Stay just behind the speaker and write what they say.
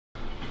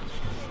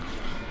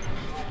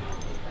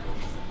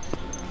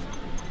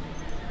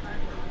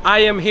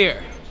I am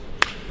here.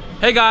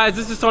 Hey guys,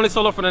 this is Tony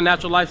Solo from The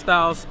Natural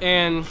Lifestyles,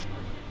 and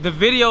the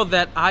video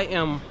that I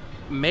am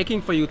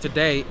making for you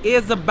today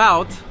is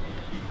about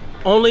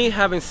only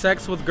having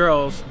sex with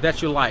girls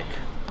that you like.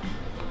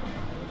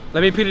 Let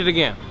me repeat it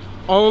again.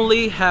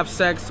 Only have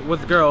sex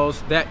with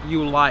girls that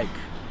you like.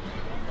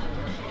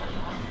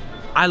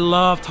 I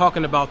love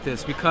talking about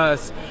this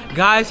because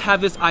guys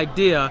have this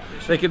idea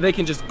they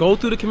can just go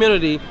through the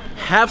community,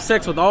 have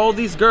sex with all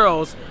these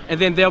girls, and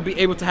then they'll be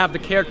able to have the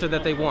character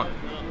that they want.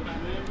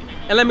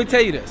 And let me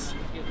tell you this,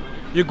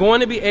 you're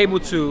going to be able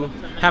to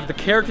have the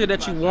character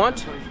that you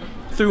want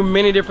through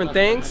many different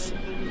things,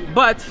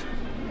 but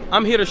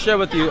I'm here to share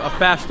with you a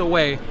faster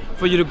way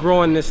for you to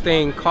grow in this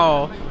thing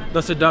called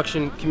the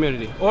seduction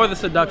community or the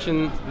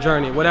seduction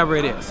journey, whatever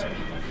it is.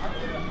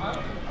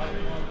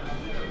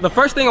 The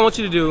first thing I want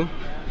you to do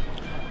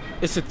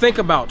is to think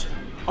about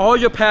all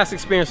your past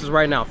experiences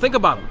right now. Think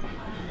about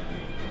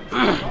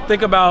them.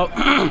 Think about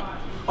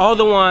all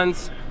the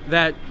ones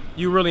that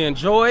you really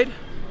enjoyed.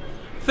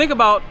 Think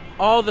about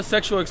all the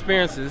sexual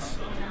experiences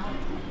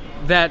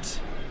that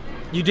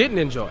you didn't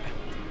enjoy.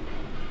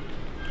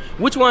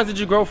 Which ones did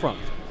you grow from?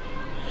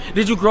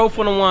 Did you grow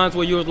from the ones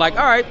where you was like,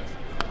 all right,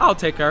 I'll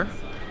take her?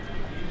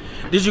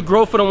 Did you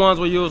grow from the ones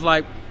where you was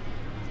like,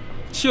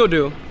 she'll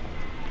do?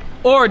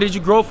 Or did you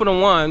grow from the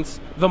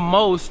ones the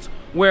most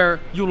where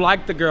you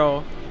liked the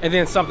girl and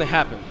then something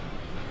happened?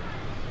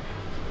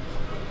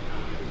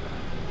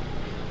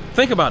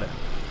 Think about it.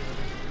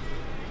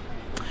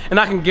 And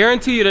I can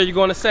guarantee you that you're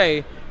going to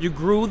say you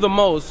grew the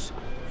most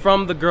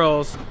from the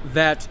girls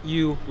that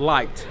you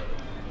liked.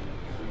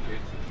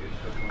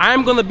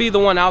 I'm going to be the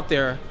one out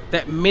there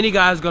that many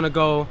guys are going to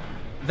go,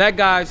 that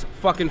guy's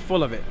fucking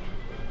full of it.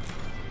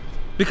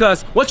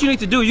 Because what you need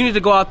to do, you need to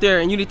go out there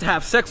and you need to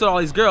have sex with all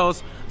these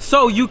girls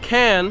so you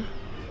can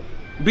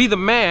be the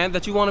man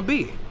that you want to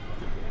be.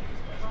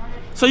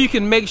 So you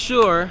can make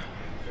sure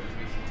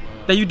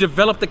that you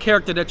develop the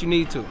character that you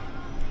need to.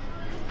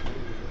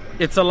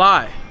 It's a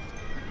lie.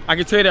 I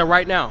can tell you that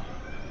right now.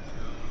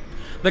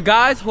 The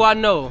guys who I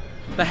know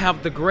that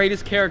have the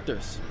greatest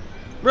characters,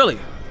 really,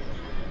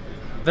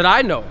 that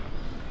I know,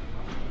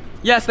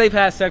 yes, they've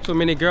had sex with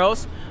many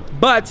girls,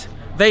 but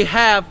they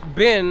have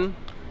been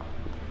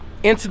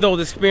into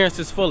those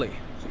experiences fully.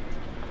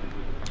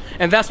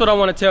 And that's what I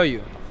want to tell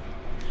you.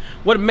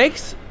 What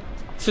makes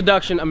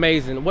seduction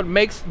amazing, what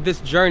makes this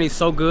journey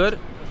so good,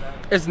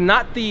 is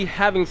not the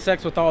having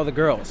sex with all the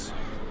girls.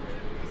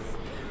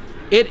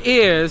 It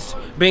is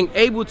being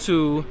able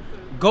to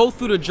go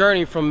through the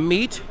journey from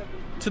meet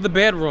to the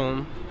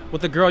bedroom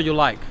with the girl you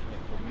like.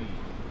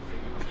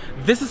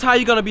 This is how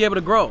you're going to be able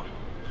to grow.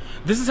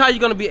 This is how you're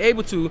going to be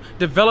able to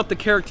develop the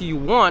character you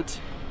want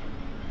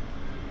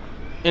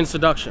in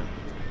seduction.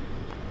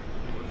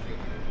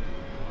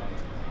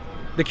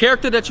 The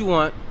character that you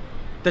want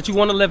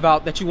to live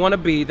out, that you want to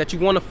be, that you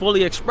want to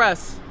fully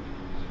express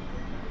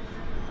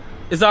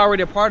is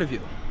already a part of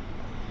you.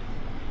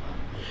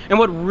 And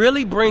what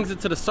really brings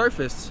it to the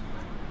surface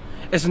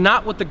is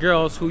not with the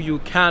girls who you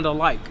kind of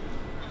like.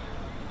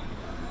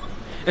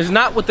 It's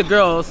not with the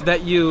girls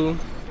that you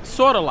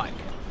sort of like.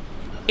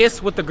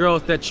 It's with the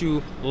girls that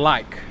you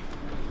like.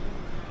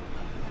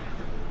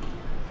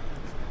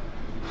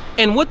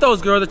 And with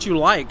those girls that you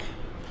like,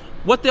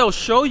 what they'll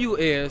show you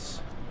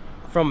is,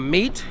 from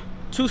meet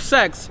to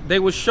sex, they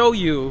will show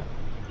you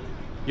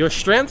your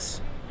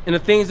strengths and the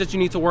things that you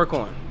need to work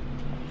on.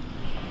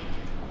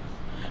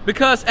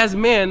 Because as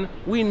men,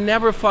 we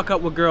never fuck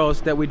up with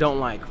girls that we don't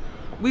like.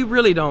 We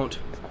really don't.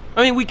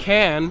 I mean, we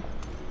can,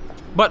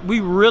 but we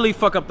really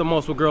fuck up the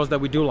most with girls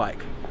that we do like.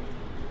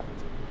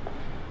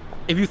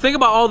 If you think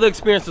about all the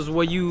experiences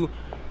where you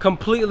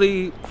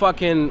completely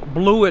fucking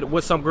blew it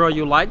with some girl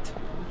you liked,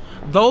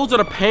 those are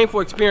the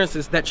painful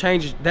experiences that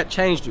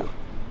changed you.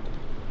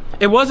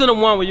 It wasn't the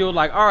one where you were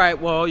like, all right,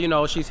 well, you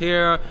know, she's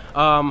here.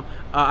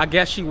 I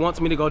guess she wants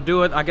me to go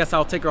do it. I guess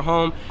I'll take her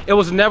home. It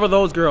was never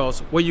those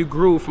girls where you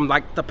grew from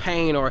like the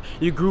pain or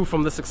you grew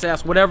from the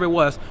success, whatever it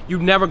was. You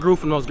never grew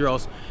from those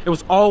girls. It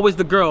was always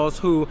the girls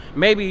who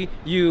maybe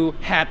you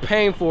had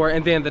pain for,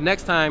 and then the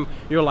next time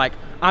you're like,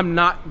 I'm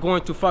not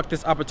going to fuck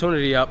this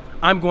opportunity up.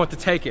 I'm going to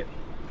take it.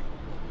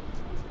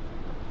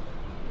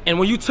 And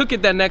when you took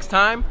it that next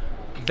time,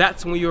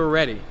 that's when you were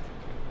ready.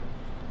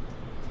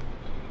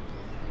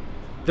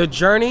 The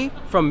journey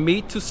from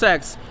meet to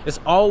sex is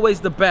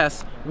always the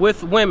best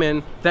with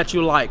women that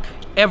you like.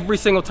 Every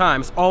single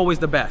time, it's always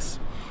the best.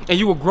 And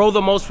you will grow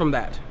the most from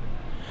that.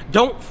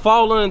 Don't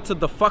fall into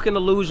the fucking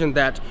illusion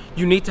that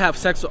you need to have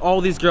sex with all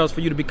these girls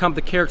for you to become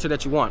the character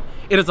that you want.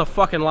 It is a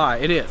fucking lie.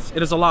 It is.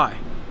 It is a lie.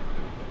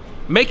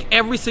 Make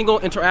every single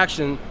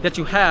interaction that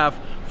you have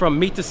from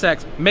meet to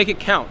sex, make it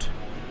count.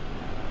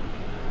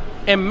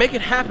 And make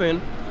it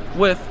happen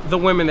with the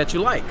women that you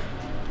like.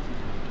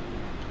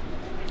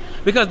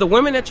 Because the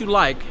women that you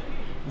like,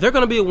 they're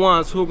going to be the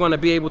ones who are going to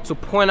be able to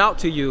point out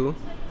to you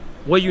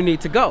where you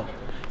need to go.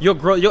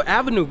 Your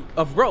avenue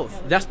of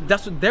growth. That's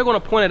what they're going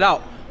to point it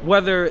out.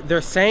 Whether they're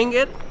saying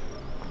it,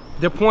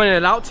 they're pointing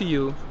it out to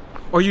you,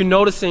 or you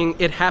noticing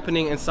it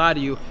happening inside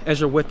of you as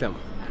you're with them.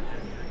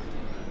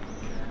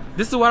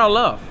 This is what I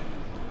love.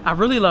 I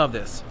really love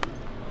this.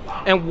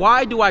 And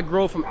why do I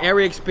grow from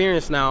every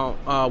experience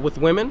now with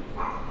women?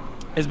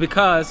 Is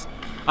because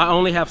I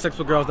only have sex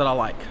with girls that I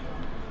like.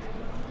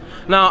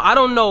 Now, I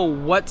don't know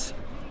what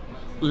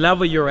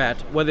level you're at,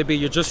 whether it be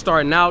you're just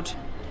starting out,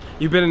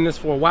 you've been in this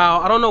for a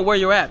while. I don't know where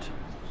you're at,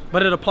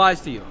 but it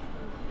applies to you.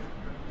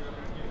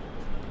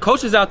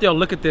 Coaches out there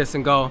look at this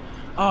and go,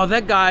 oh,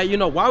 that guy, you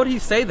know, why would he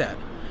say that?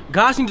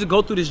 Guys need to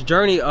go through this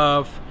journey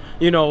of,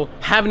 you know,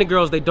 having the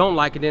girls they don't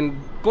like and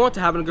then going to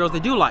having the girls they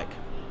do like.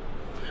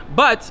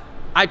 But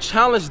I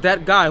challenge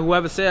that guy,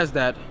 whoever says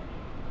that,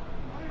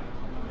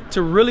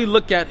 to really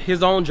look at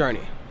his own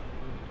journey.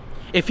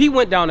 If he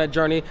went down that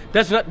journey,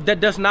 that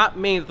does not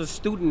mean that the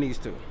student needs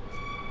to.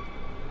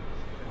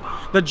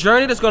 The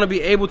journey that's going to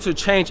be able to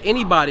change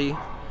anybody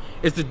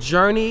is the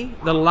journey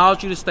that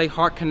allows you to stay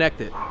heart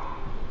connected.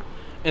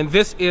 And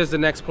this is the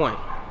next point.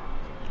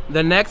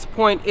 The next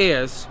point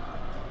is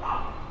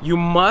you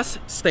must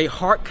stay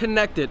heart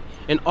connected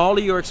in all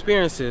of your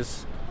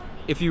experiences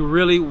if you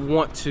really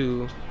want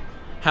to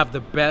have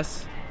the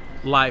best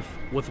life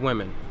with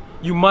women.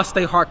 You must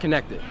stay heart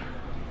connected.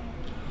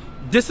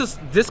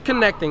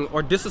 Disconnecting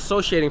or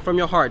disassociating from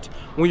your heart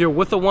when you're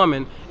with a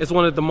woman is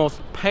one of the most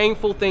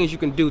painful things you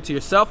can do to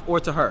yourself or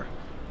to her.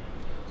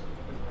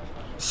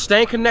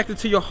 Staying connected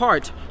to your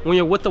heart when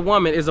you're with a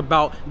woman is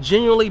about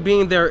genuinely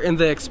being there in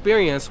the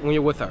experience when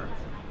you're with her.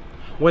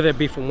 Whether it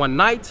be for one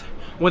night,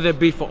 whether it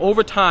be for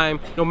overtime,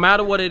 no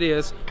matter what it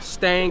is,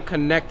 staying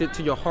connected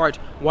to your heart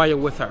while you're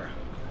with her.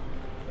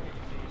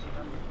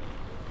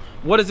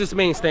 What does this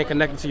mean, staying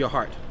connected to your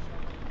heart?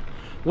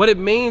 What it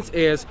means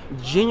is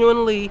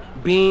genuinely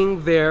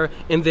being there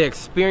in the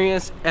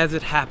experience as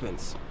it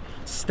happens,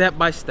 step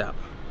by step.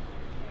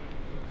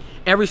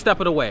 Every step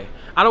of the way.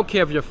 I don't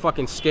care if you're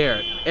fucking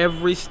scared.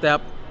 Every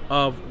step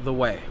of the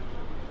way.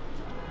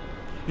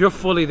 You're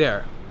fully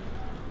there.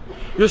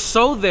 You're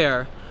so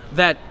there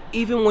that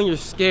even when you're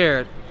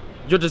scared,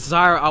 your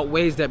desire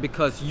outweighs that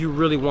because you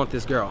really want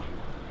this girl.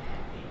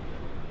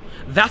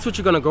 That's what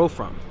you're gonna go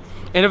from.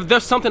 And if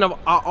there's something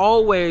I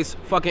always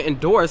fucking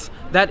endorse,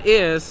 that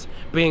is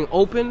being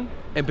open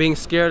and being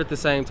scared at the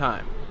same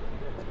time.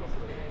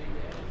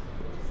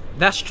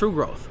 That's true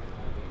growth.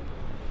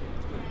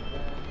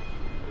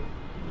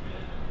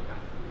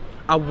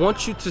 I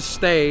want you to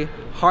stay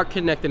heart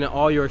connected in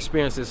all your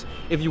experiences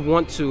if you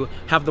want to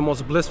have the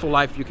most blissful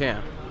life you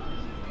can.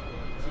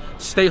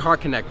 Stay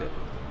heart connected.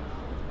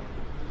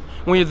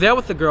 When you're there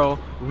with the girl,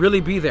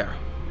 really be there.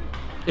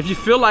 If you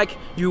feel like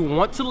you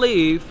want to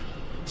leave,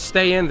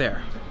 stay in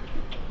there.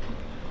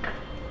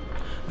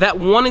 That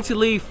wanting to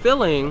leave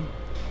feeling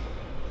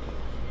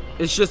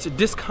is just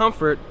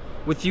discomfort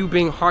with you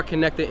being heart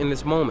connected in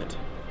this moment.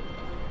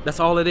 That's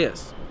all it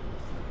is.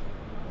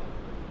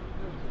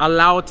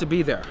 Allow it to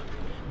be there.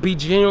 Be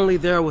genuinely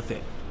there with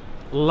it.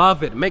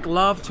 Love it. Make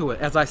love to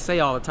it, as I say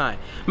all the time.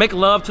 Make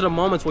love to the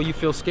moments where you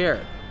feel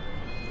scared.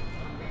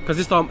 Because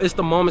it's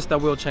the moments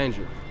that will change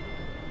you.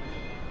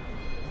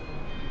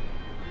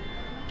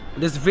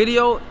 This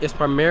video is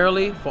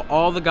primarily for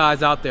all the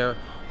guys out there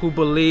who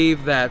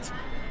believe that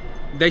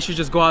they should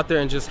just go out there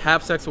and just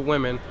have sex with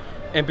women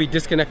and be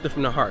disconnected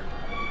from their heart.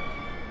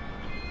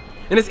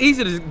 And it's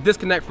easy to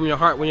disconnect from your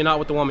heart when you're not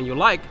with the woman you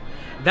like.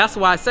 That's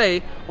why I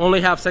say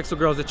only have sex with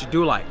girls that you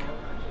do like.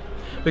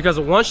 Because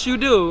once you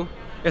do,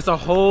 it's a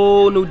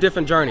whole new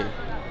different journey.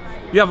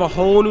 You have a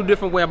whole new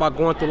different way about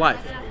going through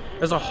life.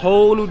 There's a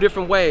whole new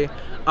different way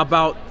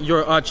about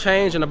your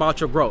change and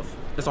about your growth.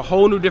 There's a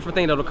whole new different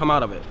thing that'll come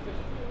out of it.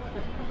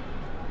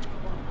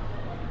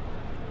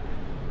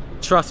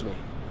 Trust me.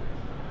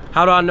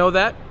 How do I know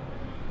that?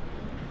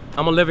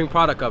 I'm a living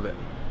product of it.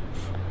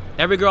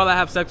 Every girl I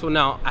have sex with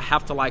now, I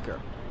have to like her,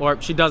 or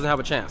she doesn't have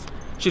a chance.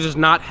 She does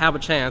not have a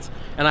chance,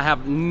 and I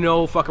have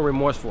no fucking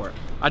remorse for it.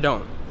 I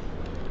don't.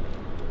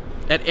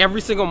 At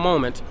every single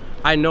moment,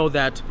 I know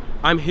that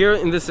I'm here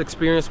in this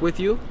experience with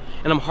you,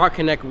 and I'm heart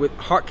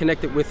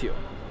connected with you.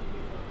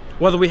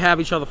 Whether we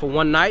have each other for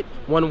one night,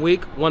 1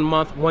 week, 1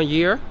 month, 1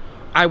 year,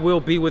 I will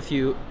be with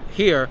you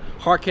here,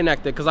 heart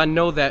connected, because I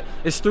know that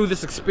it's through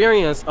this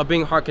experience of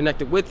being heart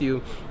connected with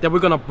you that we're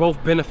gonna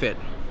both benefit.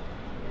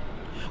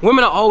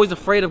 Women are always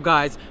afraid of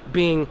guys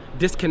being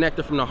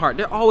disconnected from their heart.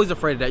 They're always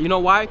afraid of that. You know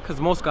why? Because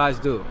most guys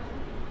do.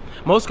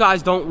 Most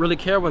guys don't really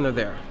care when they're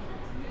there.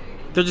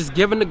 They're just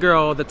giving the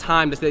girl the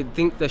time that they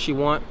think that she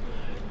wants,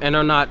 and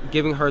are not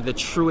giving her the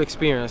true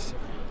experience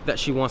that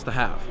she wants to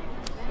have.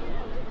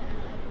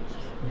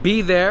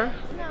 Be there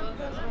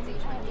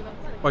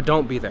or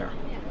don't be there.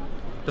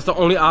 That's the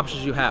only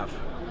options you have.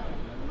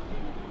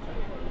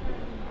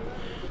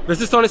 This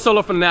is Tony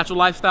Solo from Natural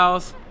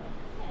Lifestyles,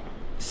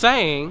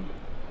 saying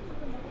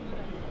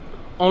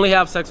only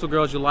have sex with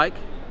girls you like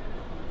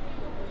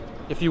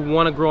if you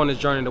want to grow on this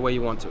journey the way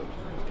you want to.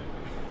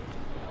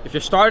 If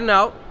you're starting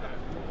out,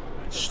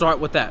 start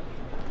with that.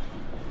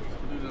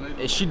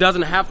 She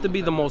doesn't have to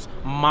be the most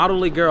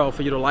modelly girl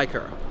for you to like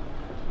her.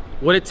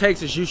 What it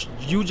takes is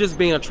you just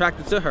being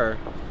attracted to her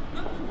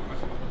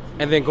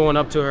and then going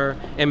up to her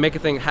and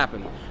making things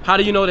happen. How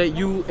do you know that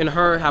you and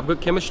her have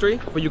good chemistry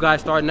for you guys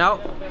starting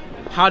out?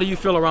 How do you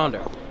feel around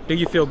her? Do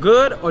you feel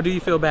good or do you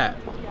feel bad?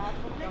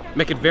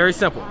 Make it very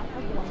simple.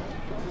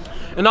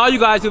 And all you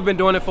guys who've been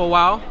doing it for a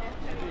while,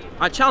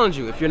 I challenge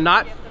you, if you're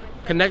not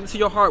connected to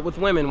your heart with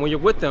women when you're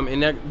with them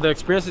and the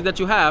experiences that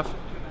you have,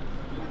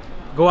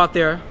 go out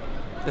there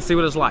and see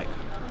what it's like.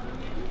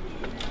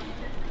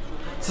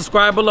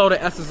 Subscribe below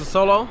to Essence of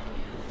Solo.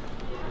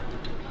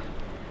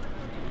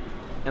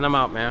 And I'm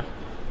out, man.